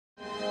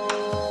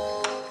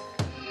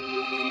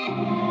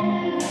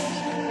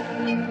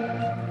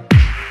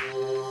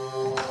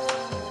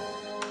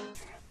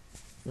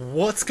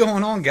What's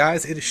going on,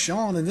 guys? It is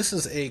Sean, and this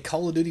is a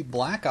Call of Duty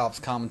Black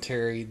Ops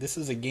commentary. This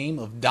is a game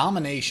of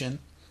domination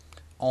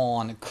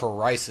on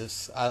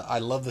Crisis. I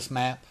love this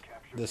map.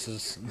 This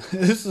is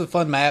this is a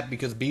fun map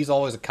because B is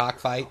always a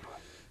cockfight.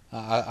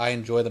 I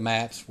enjoy the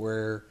maps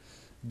where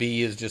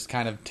B is just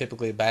kind of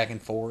typically a back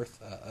and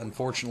forth.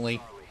 Unfortunately,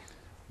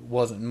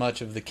 wasn't much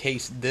of the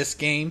case this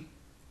game.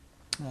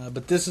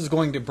 But this is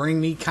going to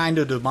bring me kind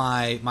of to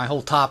my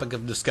whole topic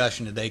of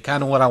discussion today.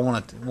 Kind of what I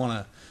want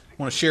to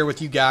share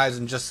with you guys,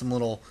 and just some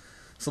little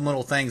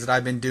things that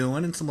I've been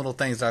doing and some little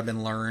things that I've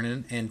been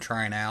learning and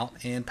trying out,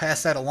 and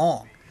pass that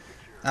along.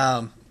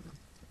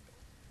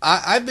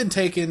 I've been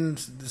taking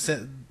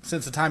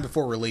since the time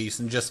before release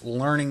and just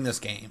learning this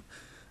game.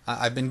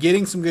 I've been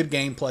getting some good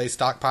gameplay,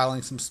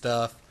 stockpiling some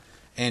stuff,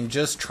 and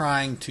just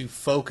trying to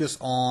focus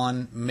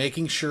on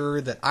making sure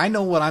that I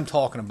know what I'm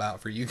talking about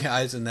for you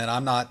guys, and that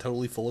I'm not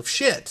totally full of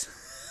shit.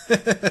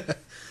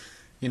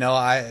 You know,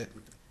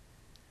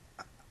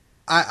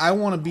 I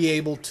want to be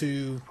able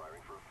to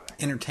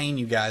entertain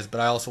you guys, but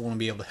I also want to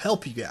be able to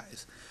help you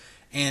guys.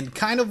 And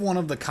kind of one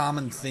of the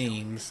common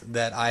themes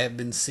that I have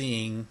been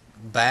seeing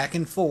back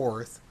and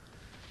forth,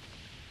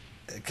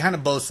 kind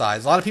of both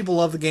sides. A lot of people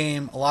love the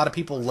game. A lot of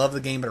people love the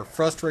game but are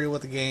frustrated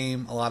with the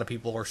game. A lot of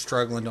people are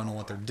struggling, don't know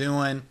what they're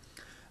doing.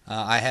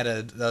 I had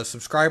a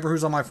subscriber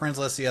who's on my friends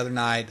list the other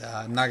night.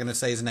 I'm not going to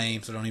say his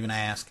name, so don't even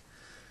ask.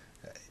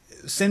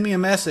 Send me a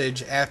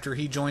message after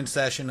he joined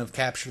session of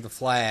Capture the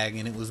Flag,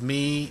 and it was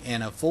me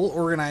and a full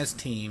organized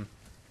team,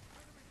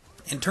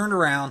 and turned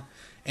around,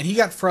 and he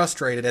got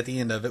frustrated at the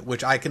end of it,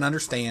 which I can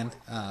understand.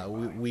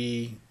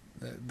 The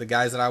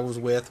guys that I was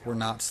with were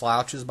not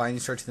slouches by any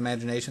stretch of the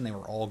imagination. They were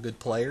all good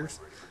players.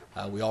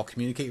 We all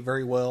communicate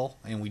very well,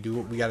 and we do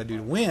what we got to do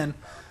to win.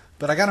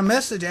 But I got a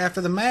message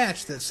after the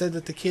match that said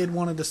that the kid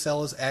wanted to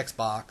sell his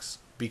Xbox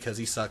because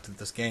he sucked at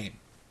this game.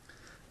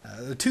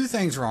 There are two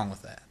things wrong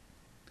with that.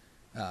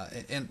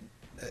 And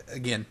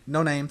again,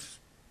 no names,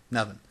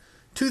 nothing.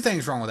 Two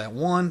things wrong with that.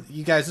 One,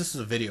 you guys, this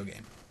is a video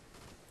game.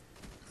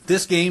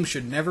 This game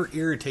should never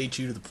irritate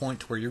you to the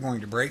point to where you're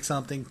going to break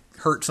something,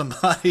 hurt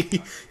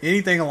somebody,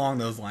 anything along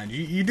those lines.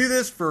 You do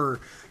this for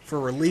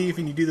relief,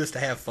 and you do this to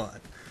have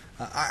fun.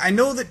 I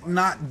know that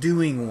not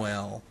doing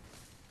well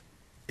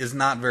is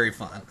not very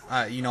fun.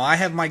 You know, I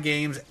have my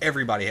games.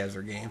 Everybody has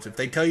their games. If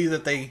they tell you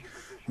that they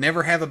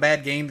never have a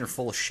bad game, they're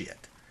full of shit.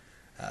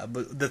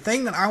 But the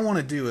thing that I want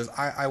to do is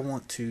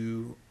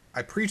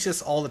I preach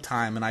this all the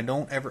time, and I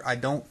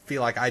don't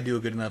feel like I do a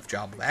good enough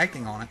job of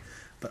acting on it.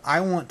 But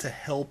I want to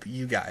help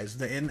you guys.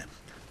 And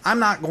I'm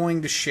not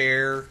going to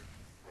share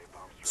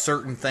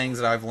certain things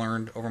that I've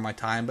learned over my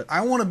time, but I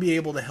want to be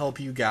able to help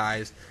you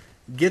guys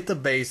get the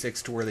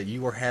basics to where that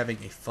you are having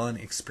a fun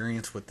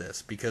experience with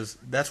this, because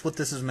that's what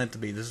this is meant to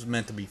be. This is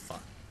meant to be fun.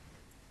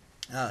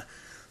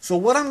 So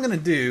what I'm going to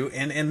do,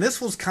 and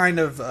this was kind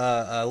of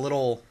a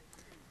little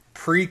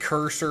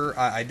precursor.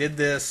 I did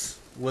this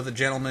with a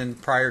gentleman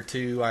prior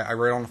to. I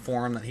read on the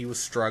forum that he was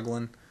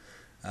struggling.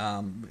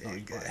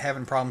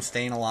 Having problems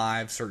staying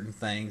alive, certain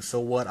things. So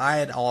what I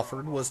had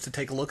offered was to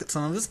take a look at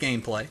some of his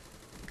gameplay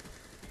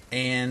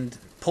and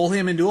pull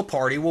him into a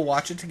party. We'll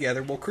watch it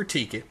together, we'll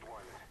critique it,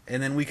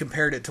 and then we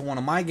compared it to one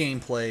of my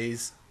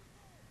gameplays,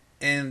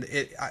 and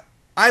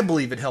I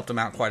believe it helped him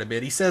out quite a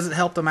bit. He says it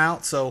helped him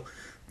out, so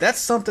that's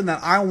something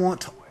that I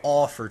want to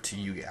offer to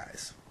you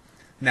guys.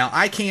 Now,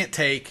 I can't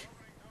take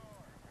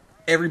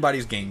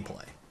everybody's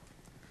gameplay,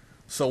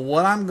 so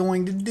what I'm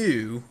going to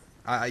do,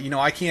 you know,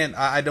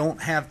 I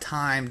don't have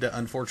time to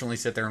unfortunately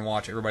sit there and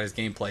watch everybody's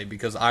gameplay,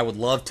 because I would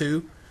love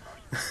to.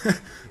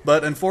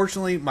 But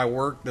unfortunately, my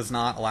work does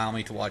not allow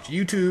me to watch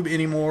YouTube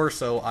anymore,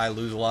 so I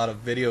lose a lot of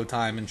video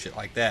time and shit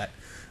like that.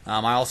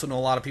 I also know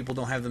a lot of people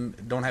don't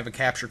have a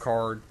capture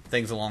card,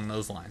 things along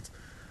those lines.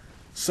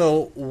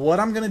 So what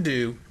I'm going to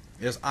do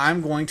is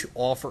I'm going to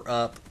offer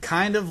up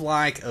kind of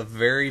like a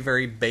very,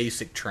 very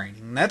basic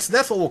training. That's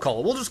what we'll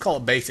call it. We'll just call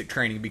it basic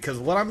training, because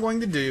what I'm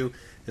going to do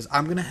is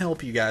I'm going to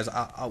help you guys.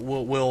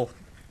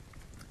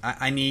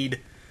 I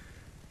need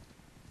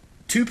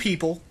 2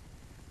 people.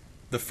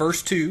 The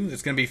first 2,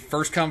 it's going to be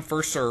first come,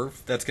 first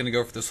serve. That's going to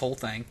go for this whole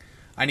thing.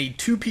 I need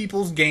 2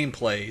 people's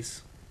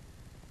gameplays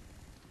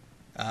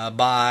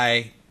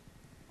by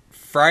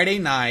Friday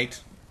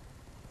night,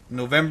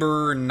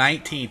 November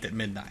 19th at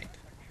midnight.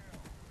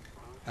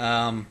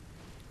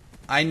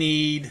 I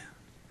need...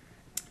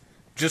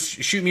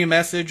 Just shoot me a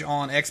message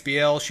on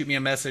XBL, shoot me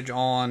a message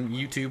on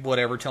YouTube,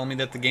 whatever. Tell me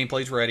that the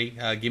gameplay's ready.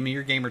 Give me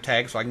your gamer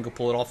tag so I can go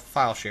pull it off the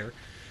file share.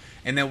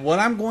 And then what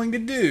I'm going to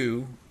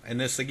do, and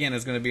this again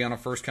is going to be on a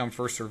first come,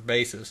 first serve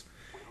basis,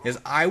 is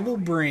I will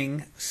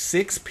bring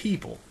 6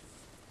 people,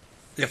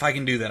 if I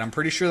can do that. I'm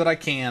pretty sure that I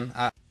can.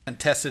 I haven't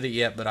tested it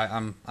yet, but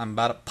I'm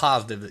about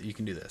positive that you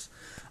can do this.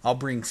 I'll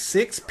bring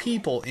 6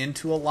 people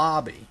into a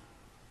lobby,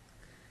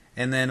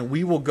 and then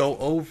we will go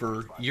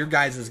over your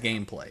guys'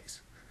 gameplays.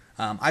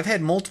 I've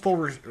had multiple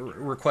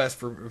requests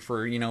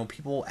for you know,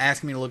 people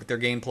asking me to look at their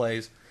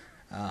gameplays.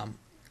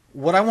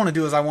 What I want to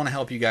do is I want to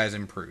help you guys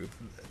improve.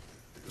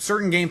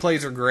 certain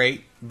gameplays are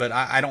great, but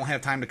I don't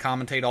have time to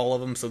commentate all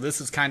of them, so this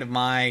is kind of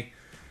my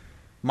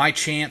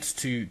chance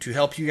to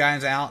help you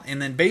guys out.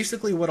 And then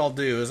basically what I'll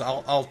do is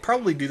I'll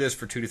probably do this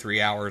for 2 to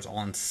 3 hours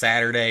on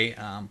Saturday,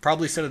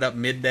 probably set it up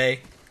midday.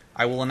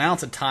 I will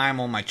announce a time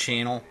on my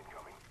channel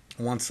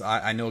once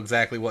I know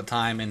exactly what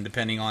time, and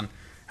depending on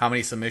how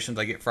many submissions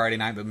I get Friday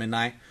night, but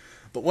midnight.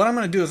 But what I'm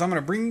going to do is I'm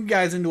going to bring you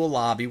guys into a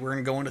lobby. We're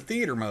going to go into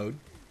theater mode.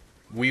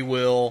 We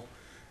will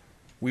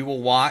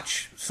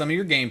watch some of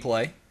your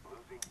gameplay.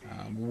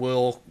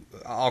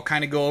 I'll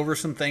kind of go over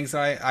some things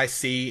that I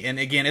see, and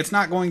again, it's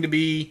not going to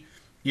be,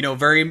 you know,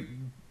 very.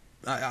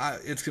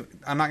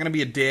 I'm not going to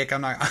be a dick.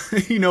 I'm not.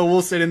 You know,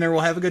 we'll sit in there.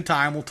 We'll have a good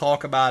time. We'll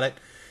talk about it.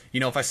 You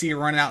know, if I see you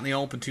running out in the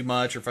open too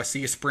much, or if I see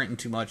you sprinting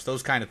too much,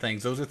 those kind of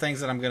things. Those are things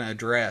that I'm going to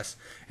address,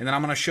 and then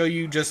I'm going to show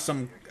you just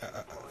some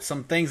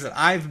things that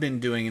I've been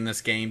doing in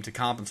this game to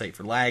compensate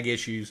for lag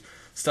issues,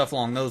 stuff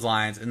along those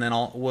lines, and then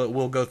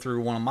we'll go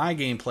through one of my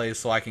gameplays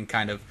so I can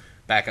kind of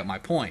back up my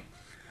point.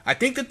 I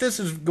think that this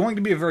is going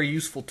to be a very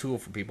useful tool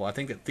for people. I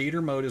think that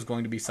theater mode is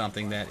going to be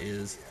something that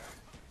is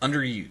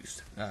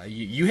underused.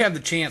 You have the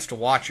chance to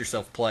watch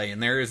yourself play,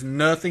 and there is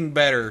nothing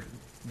better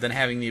than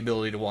having the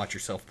ability to watch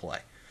yourself play.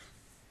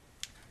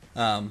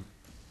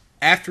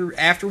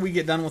 After we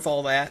get done with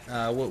all that,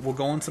 we'll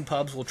go in some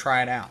pubs. We'll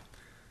try it out.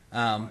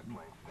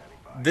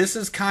 This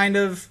is kind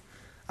of,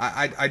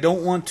 I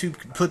don't want to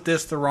put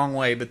this the wrong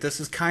way, but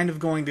this is kind of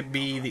going to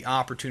be the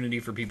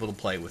opportunity for people to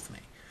play with me.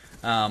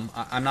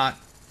 I'm not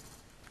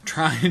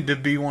trying to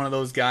be one of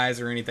those guys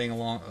or anything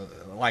along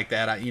like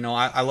that.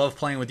 I love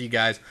playing with you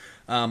guys.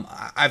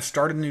 I've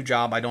started a new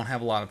job. I don't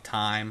have a lot of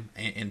time,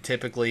 and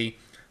typically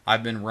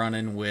I've been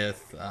running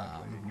with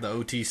the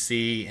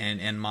OTC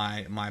and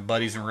my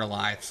buddies in real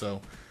life.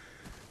 So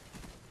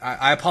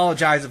I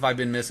apologize if I've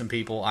been missing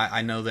people.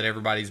 I know that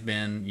everybody's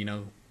been, you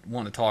know,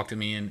 wanting to talk to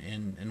me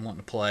and wanting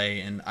to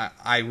play, and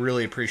I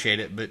really appreciate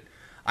it. But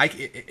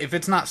if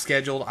it's not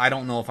scheduled, I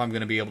don't know if I'm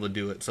going to be able to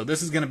do it. So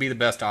this is going to be the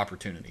best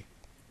opportunity.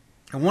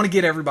 I want to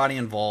get everybody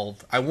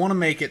involved. I want to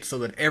make it so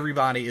that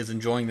everybody is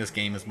enjoying this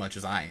game as much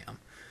as I am.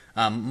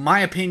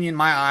 My opinion,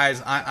 my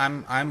eyes,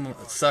 I'm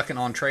sucking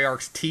on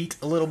Treyarch's teat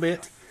a little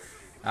bit.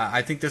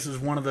 I think this is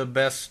one of the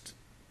best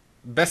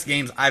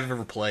games I've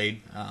ever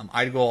played.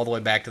 I'd go all the way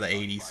back to the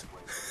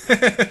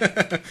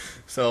 80s.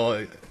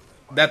 So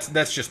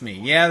that's just me.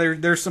 Yeah,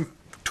 there's some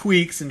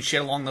tweaks and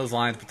shit along those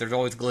lines, but there's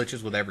always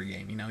glitches with every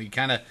game. You know, you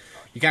kind of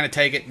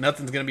take it.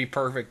 Nothing's gonna be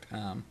perfect.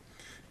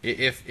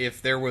 If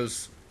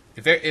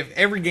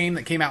every game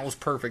that came out was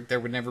perfect, there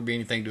would never be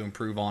anything to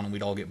improve on, and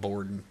we'd all get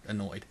bored and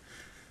annoyed.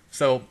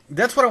 So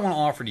that's what I want to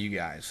offer to you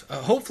guys.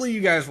 Hopefully you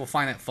guys will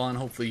find it fun.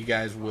 Hopefully you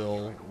guys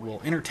will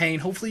entertain.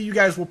 Hopefully you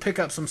guys will pick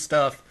up some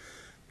stuff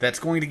that's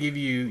going to give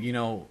you, you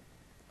know,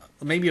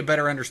 maybe a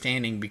better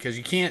understanding, because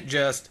you can't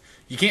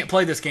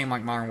play this game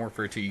like Modern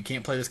Warfare 2. You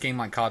can't play this game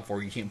like COD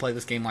 4. You can't play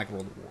this game like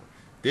World at War.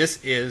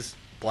 This is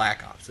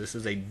Black Ops. This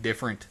is a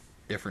different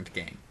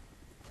game.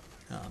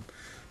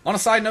 On a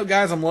side note,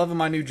 guys, I'm loving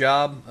my new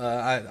job.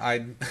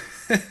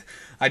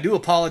 I do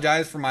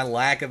apologize for my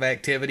lack of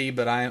activity,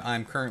 but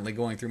I'm currently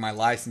going through my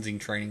licensing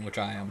training, which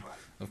I am,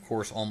 of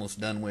course, almost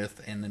done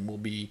with, and then we'll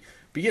be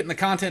getting the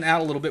content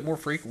out a little bit more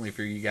frequently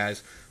for you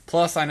guys.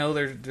 Plus, I know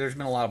there's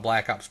been a lot of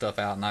Black Ops stuff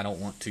out, and I don't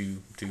want to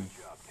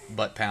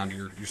butt pound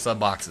your sub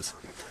boxes.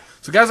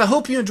 So, guys, I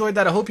hope you enjoyed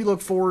that. I hope you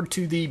look forward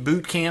to the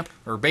boot camp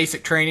or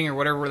basic training or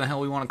whatever the hell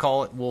we want to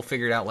call it. We'll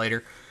figure it out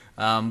later.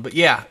 But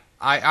yeah,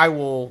 I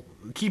will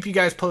keep you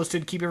guys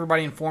posted, keep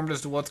everybody informed as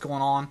to what's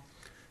going on.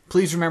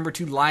 Please remember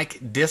to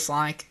like,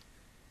 dislike,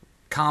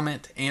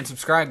 comment, and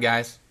subscribe,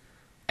 guys.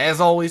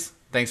 As always,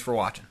 thanks for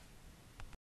watching.